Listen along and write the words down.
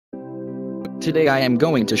Today I am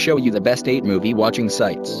going to show you the best 8 movie watching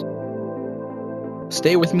sites.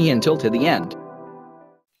 Stay with me until to the end.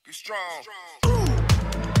 Be strong.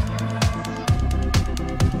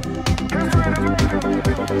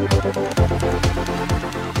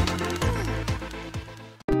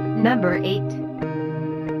 Number 8.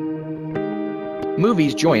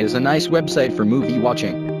 Movies Joy is a nice website for movie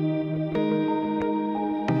watching.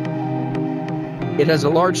 It has a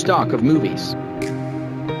large stock of movies.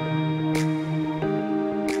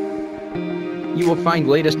 You will find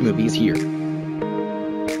latest movies here.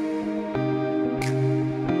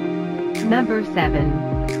 Number 7.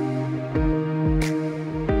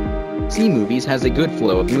 C Movies has a good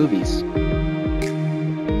flow of movies.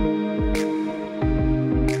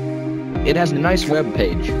 It has a nice web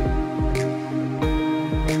page.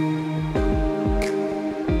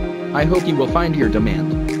 I hope you will find your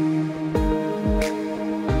demand.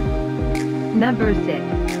 Number 6.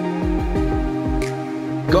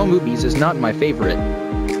 Go Movies is not my favorite,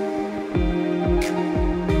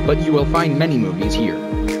 but you will find many movies here.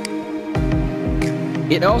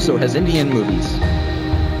 It also has Indian movies.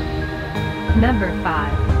 Number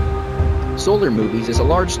 5. Solar Movies is a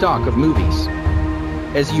large stock of movies.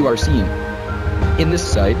 As you are seeing, in this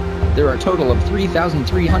site, there are a total of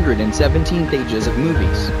 3,317 pages of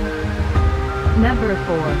movies. Number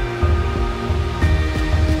 4.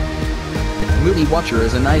 Movie Watcher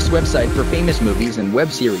is a nice website for famous movies and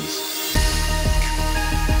web series.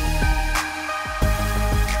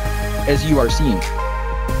 As you are seeing,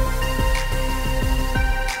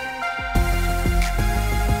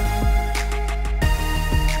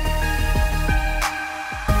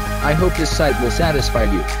 I hope this site will satisfy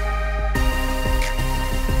you.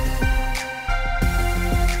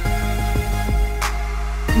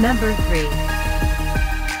 Number 3.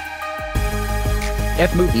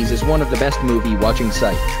 fmovies is one of the best movie watching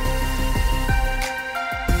site.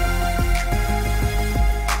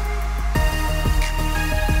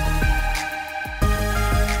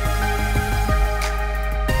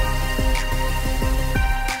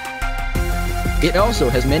 It also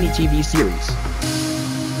has many TV series.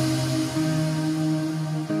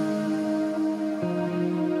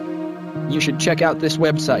 You should check out this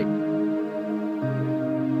website.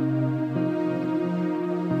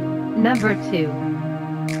 Number 2.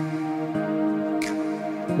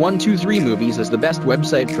 123 Movies is the best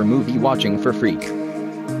website for movie watching for free.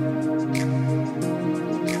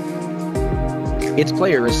 Its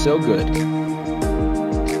player is so good.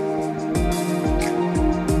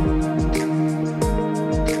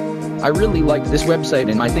 I really like this website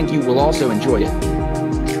and I think you will also enjoy it.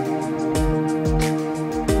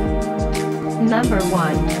 Number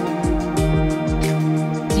 1.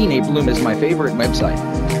 Cine Bloom is my favorite website,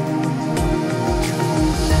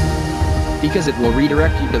 because it will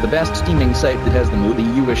redirect you to the best streaming site that has the movie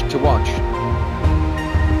you wish to watch.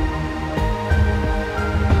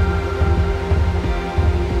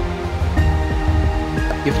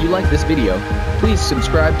 If you like this video, please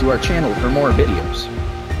subscribe to our channel for more videos.